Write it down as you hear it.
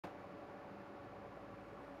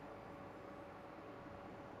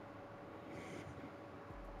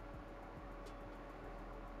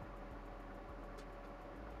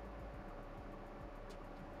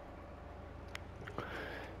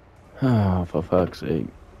Oh, for fuck's sake.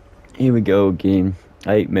 Here we go again.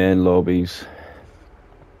 8-man lobbies.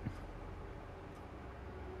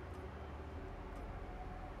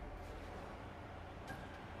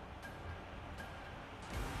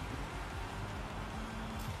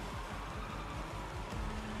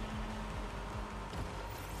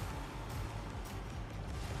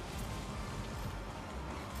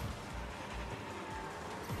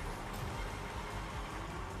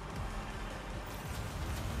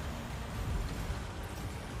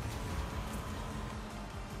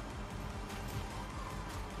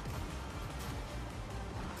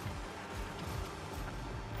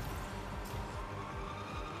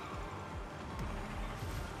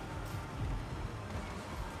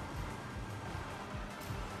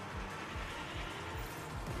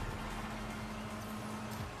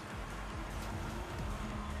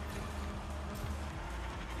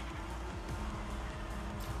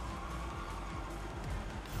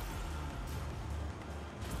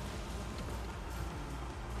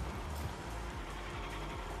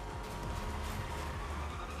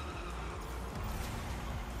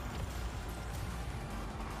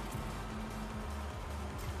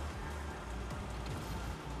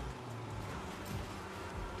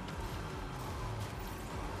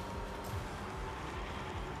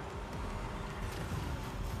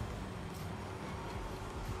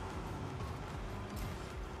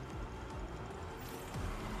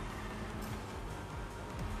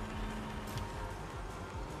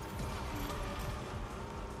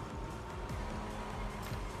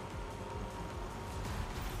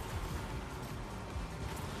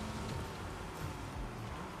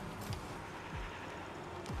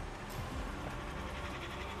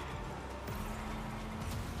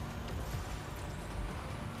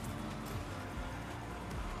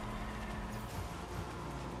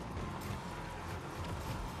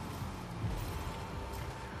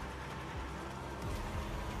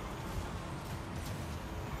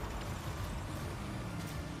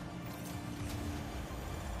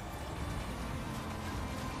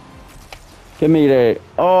 Give me that.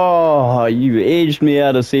 Oh, you edged me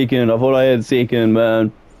out a second. I thought I had second,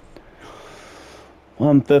 man.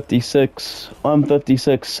 156,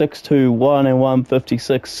 621, and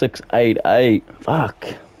 156, 688. Fuck.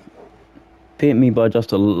 Bent me by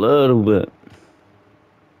just a little bit.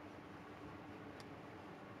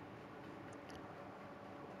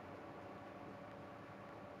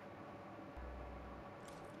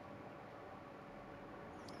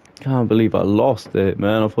 Can't believe I lost that,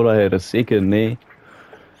 man. I thought I had a second there.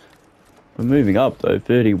 We're moving up though,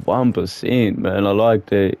 31%, man. I like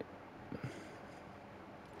that.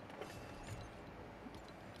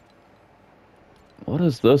 What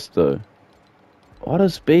is this though? What are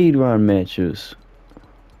speedrun matches?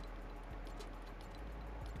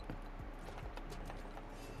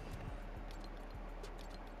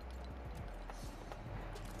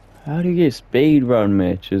 How do you get speedrun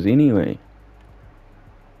matches anyway?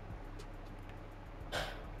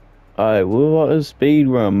 Alright, well, what is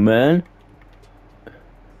speedrun, man?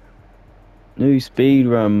 New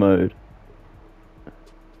speedrun mode.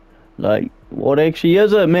 Like, what actually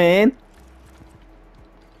is it, man?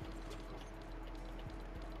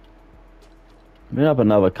 Been up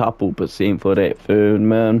another couple percent for that food,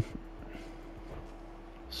 man.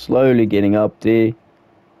 Slowly getting up there.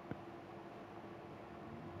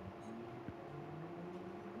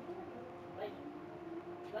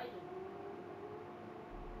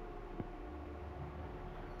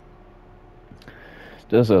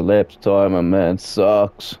 Just a lapse timer, man,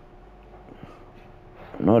 sucks.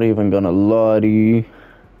 I'm not even gonna lie to you.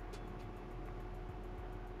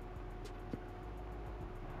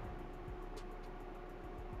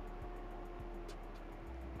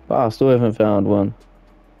 I still haven't found one.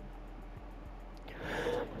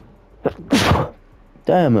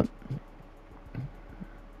 Damn it.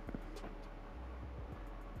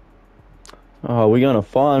 Oh, we're gonna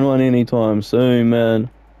find one anytime soon, man.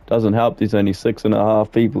 Doesn't help there's only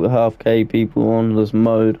 6.5 people, half K people on this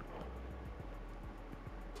mode.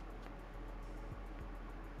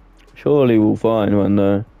 Surely we'll find one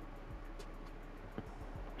though.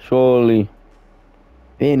 Surely.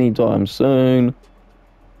 Anytime soon.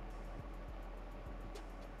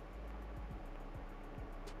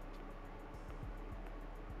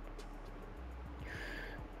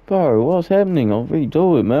 Bro, what's happening? I'll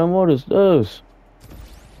redo it, man. What is this?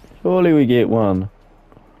 Surely we get one.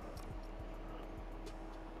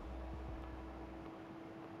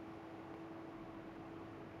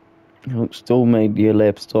 Oh, still made the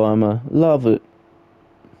elapsed timer. Love it.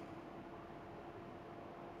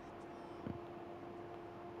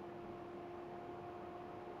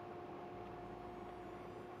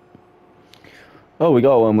 Oh, we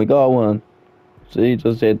got one. We got one. See,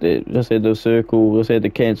 just had the circle. Just had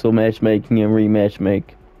to cancel matchmaking and rematch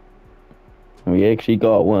make. We actually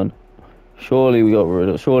got one. Surely we got rid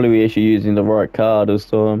of. Surely we actually using the right card this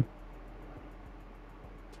time.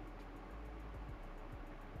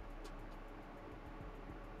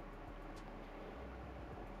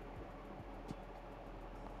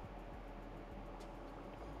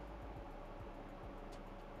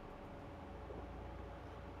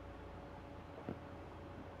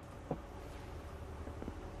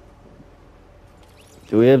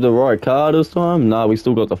 Do we have the right card this time? Nah, we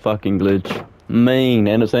still got the fucking glitch. Mean,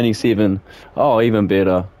 and it's only 7. Oh, even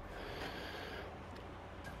better.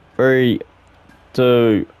 3,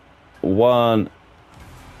 2, 1.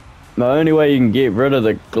 The only way you can get rid of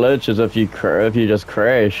the glitch is if you just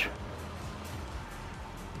crash.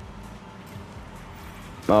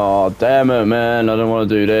 Oh, damn it, man. I don't want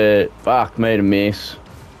to do that. Fuck, made a mess.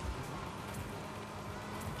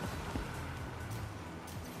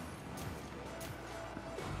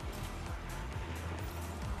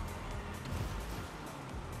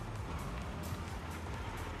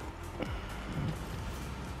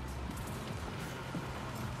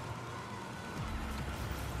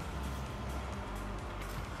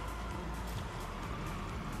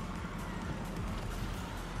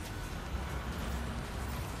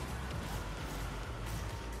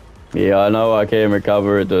 Yeah, I know I can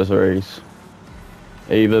recover at this race.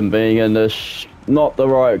 Even being in this, not the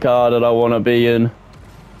right car that I want to be in.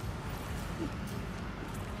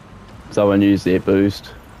 Someone used their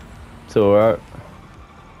boost. It's alright.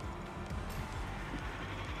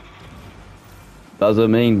 Doesn't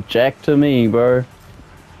mean jack to me, bro.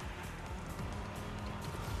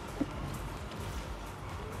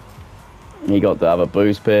 He got the other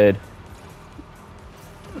boost pad.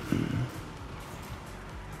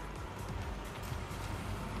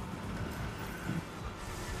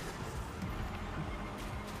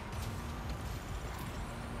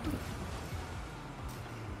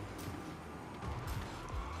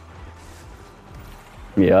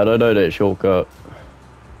 Yeah, I don't know that shortcut.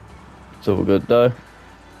 It's all good though.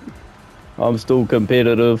 I'm still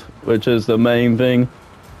competitive, which is the main thing.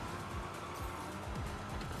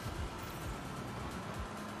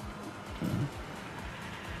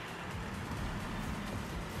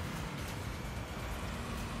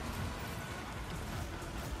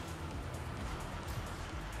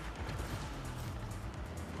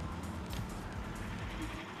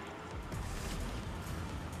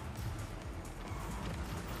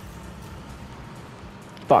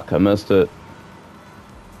 Fuck, I missed it.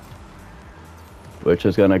 Which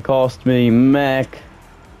is gonna cost me Mac.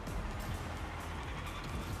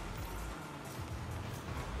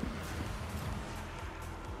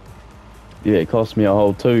 Yeah, it cost me a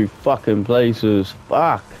whole 2 fucking places.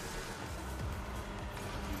 Fuck.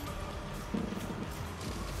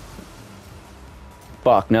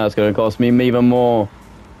 Fuck, now it's gonna cost me even more.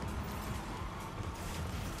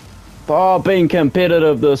 Oh, I've been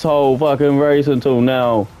competitive this whole fucking race until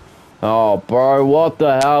now. Oh, bro, what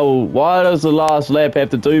the hell? Why does the last lap have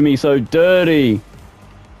to do me so dirty?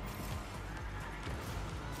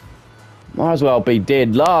 Might as well be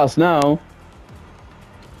dead last now.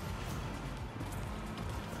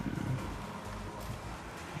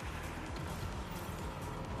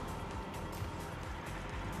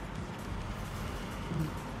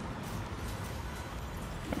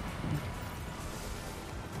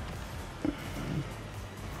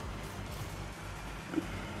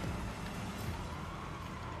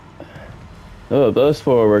 Oh, that's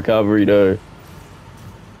for a recovery though.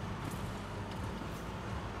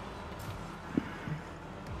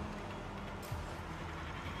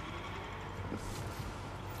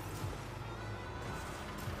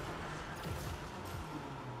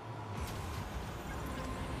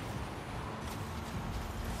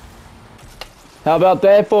 How about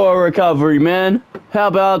that for a recovery, man? How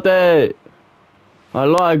about that? I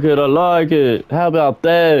like it, I like it. How about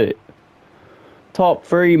that? Top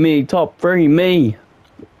 3 me, top 3 me.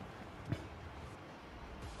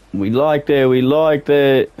 We like that, we like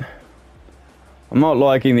that. I'm not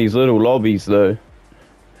liking these little lobbies though.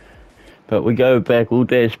 But we go back all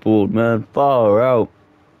dashboard, man. Far out.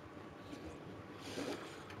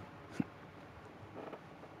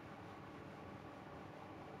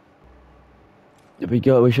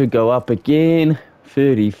 We should go up again.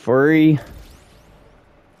 33.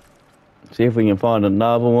 See if we can find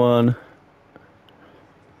another one.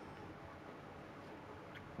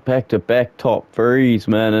 Back to back top 3s,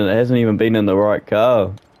 man, and it hasn't even been in the right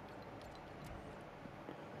car.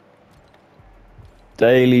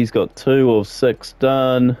 Daly's got 2 of 6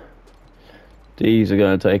 done. These are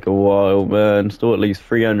going to take a while, man. Still at least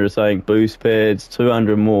 300 something boost pads,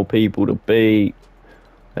 200 more people to beat.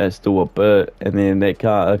 That's still a bit, and then I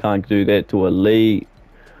can't do that to elite.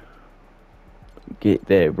 Get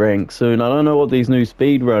that rank soon. I don't know what these new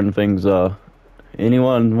speedrun things are.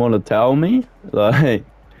 Anyone want to tell me? Like,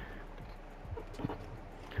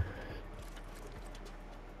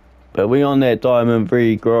 but we on that Diamond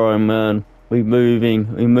 3 grind, man. We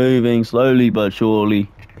moving slowly but surely.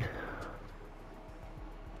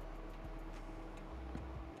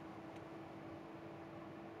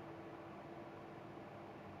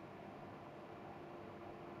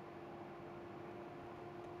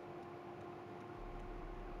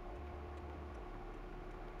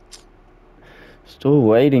 Still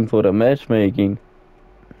waiting for the matchmaking.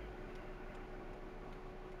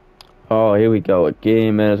 Oh, here we go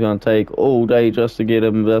again, man. It's gonna take all day just to get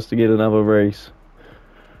another race.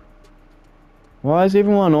 Why is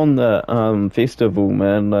everyone on the festival,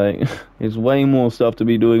 man? Like, there's way more stuff to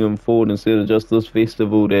be doing in Ford instead of just this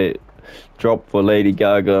festival that dropped for Lady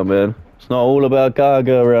Gaga, man. It's not all about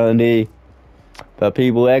Gaga around here, but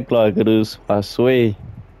people act like it is. I swear.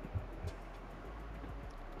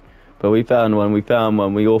 But we found one.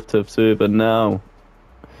 We off to server now.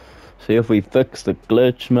 See if we fix the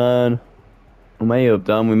glitch, man. We may have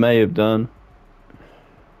done.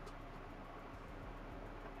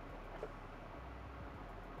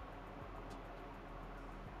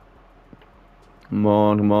 Come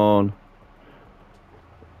on.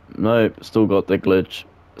 Nope, still got the glitch.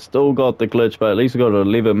 But at least we got an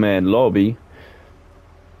 11-man lobby.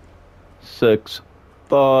 6,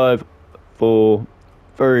 5, 4,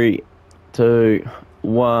 3, 2,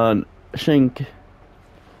 1. Shink.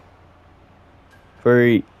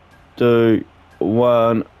 3, 2,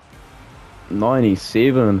 1.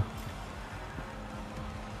 97.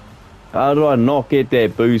 How do I not get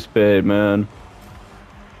that boost pad, man?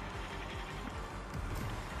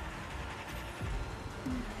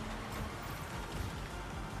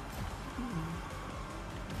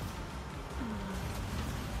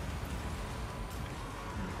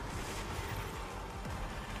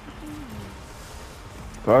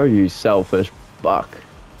 Bro, you selfish buck.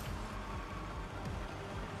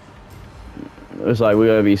 Looks like we're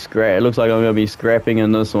gonna be It looks like I'm gonna be scrapping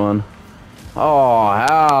in this one. Oh,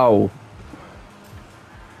 how?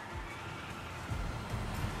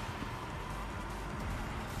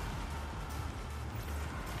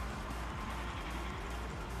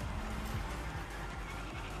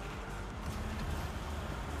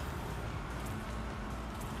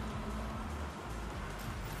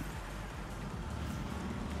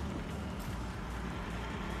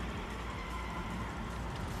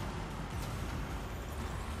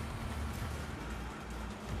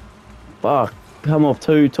 Fuck, come off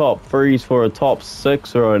 2 top 3s for a top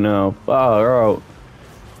 6 right now. Far out.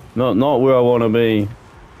 Not where I want to be.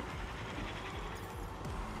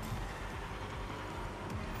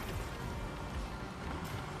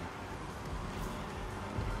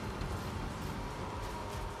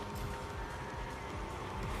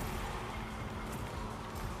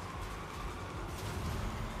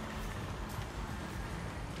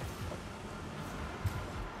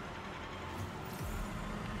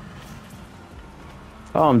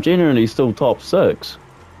 Oh, I'm generally still top 6.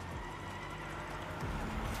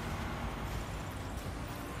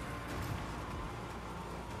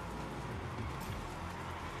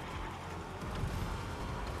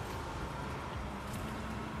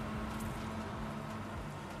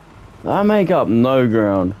 I make up no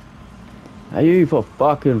ground. Are you for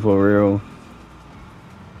real?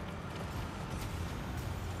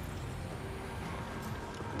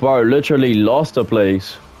 Bro, literally lost a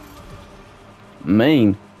place.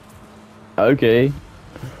 Mean. Okay.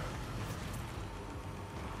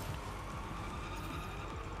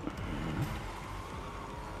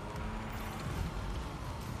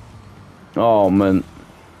 Oh man.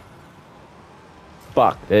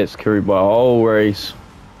 Fuck, that's carried by a whole race.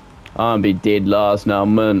 I'm gonna be dead last now,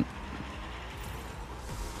 man.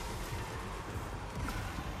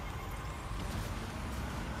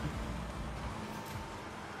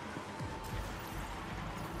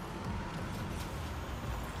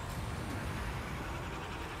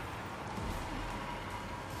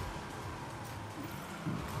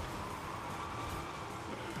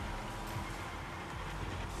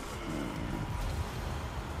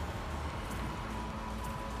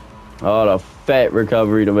 Oh, the fat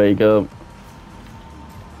recovery to make up.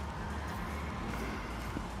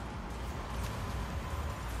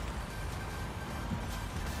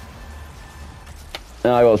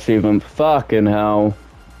 Now I got 7. Fucking hell.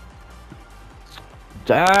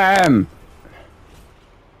 Damn!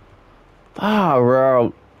 Far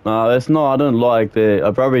out. No, that's not. I don't like that. I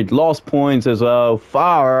probably lost points as well.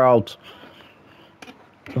 Far out.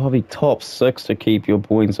 Gotta be top 6 to keep your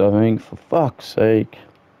points, I think. For fuck's sake.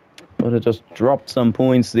 Would have just dropped some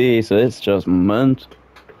points there, so it's just mint.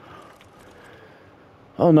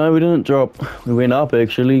 Oh no, we didn't drop. We went up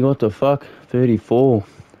actually. What the fuck? 34.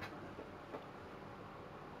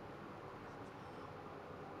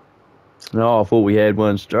 No, I thought we had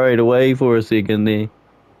one straight away for a second there.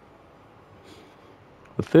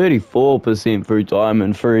 We're 34% through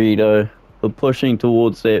Diamond 3 though. We're pushing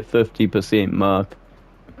towards that 50% mark.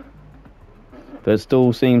 But it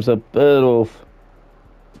still seems a bit off.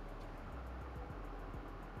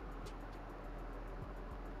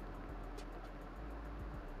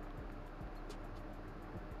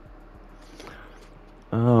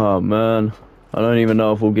 Oh man, I don't even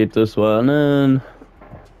know if we'll get this one in.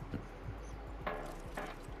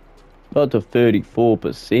 Got to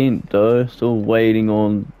 34% though, still waiting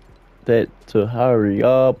on that to hurry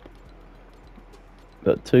up.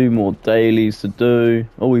 Got 2 more dailies to do.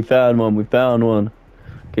 Oh, we found one.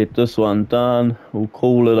 Get this one done. We'll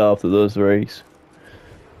call it after this race.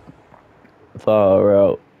 Far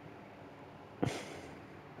out.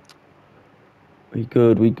 We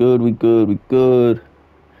good. We good.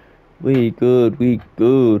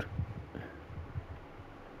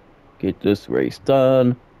 Get this race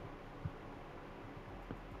done.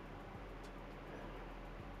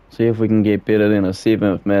 See if we can get better than a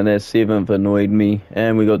 7th, man. That 7th annoyed me.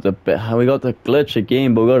 And we got the glitch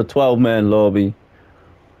again, but we got a 12-man lobby.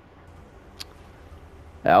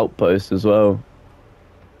 Outpost as well.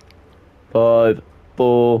 5,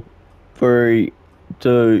 4, 3,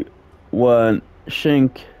 2, 1.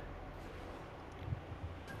 Shink.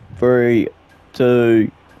 3,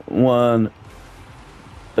 2, 1.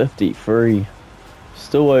 53.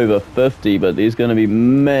 Still over 50, but there's going to be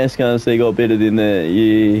mass cars that got better than that,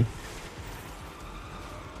 yeah.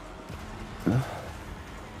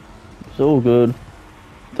 It's all good.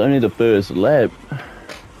 Don't need the first lap.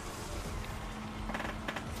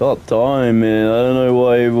 Got time, man. I don't know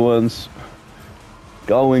why everyone's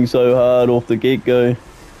going so hard off the get-go.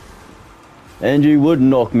 And you would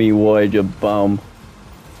knock me wide, you bum.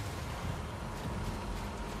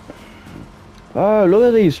 Oh, look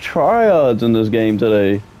at these tryhards in this game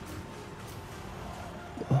today.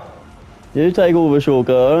 You take all the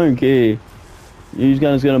shortcut, I don't care. You're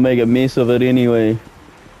just gonna make a mess of it anyway.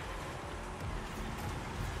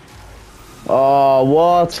 Oh,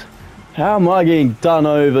 what? How am I getting done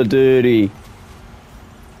over dirty?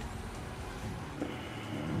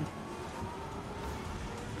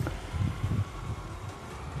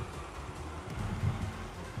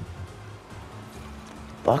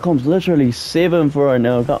 Buckham's literally 7th right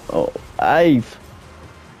now. Oh, 8th.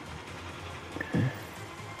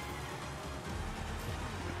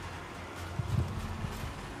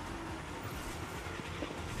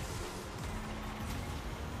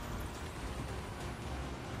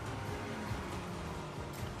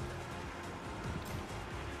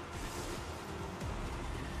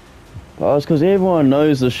 Oh, it's because everyone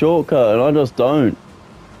knows the shortcut and I just don't.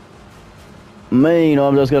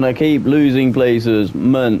 I'm just gonna keep losing places.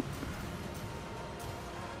 Mint.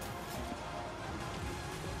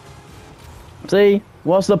 See?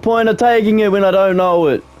 What's the point of taking it when I don't know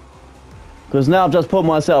it? Because now I've just put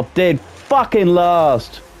myself dead fucking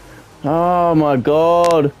last. Oh my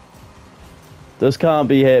god. This can't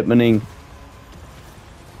be happening.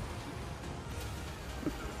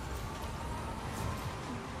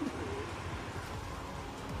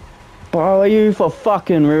 Bro, are you for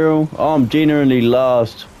fucking real? I'm genuinely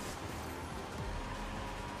last.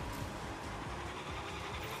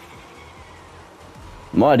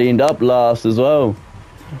 Might end up last as well.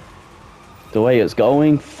 The way it's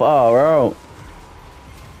going, far out.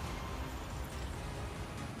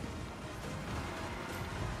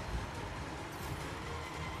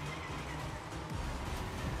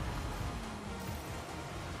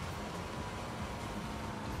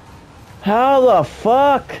 How the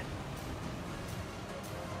fuck?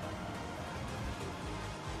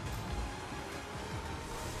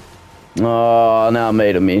 Oh, now I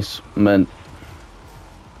made a mess, man.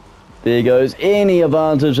 There goes any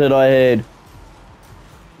advantage that I had.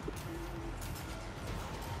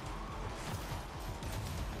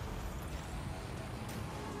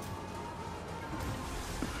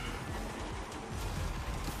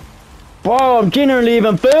 Bro, I'm generally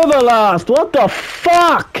even further last. What the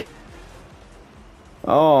fuck?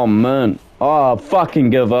 Oh, man. Oh,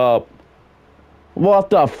 fucking give up.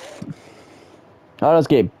 What the f... I just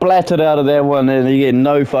get blattered out of that one and you get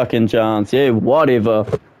no fucking chance. Yeah, whatever.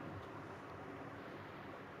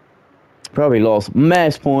 Probably lost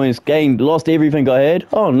mass points, lost everything I had.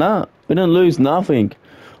 Oh, no. We didn't lose nothing.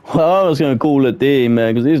 Well, I was going to call it there,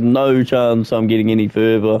 man, because there's no chance I'm getting any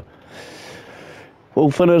further. We'll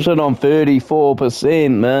finish it on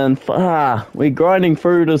 34%, man. We're grinding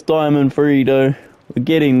through this Diamond 3, though. We're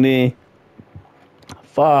getting there.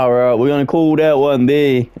 Far out. We're going to call that one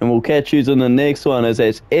there, and we'll catch you in the next one, as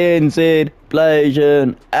that's NZ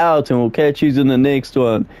Leauge out, and we'll catch you in the next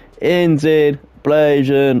one. NZ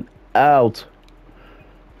Leauge out.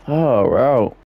 Far out.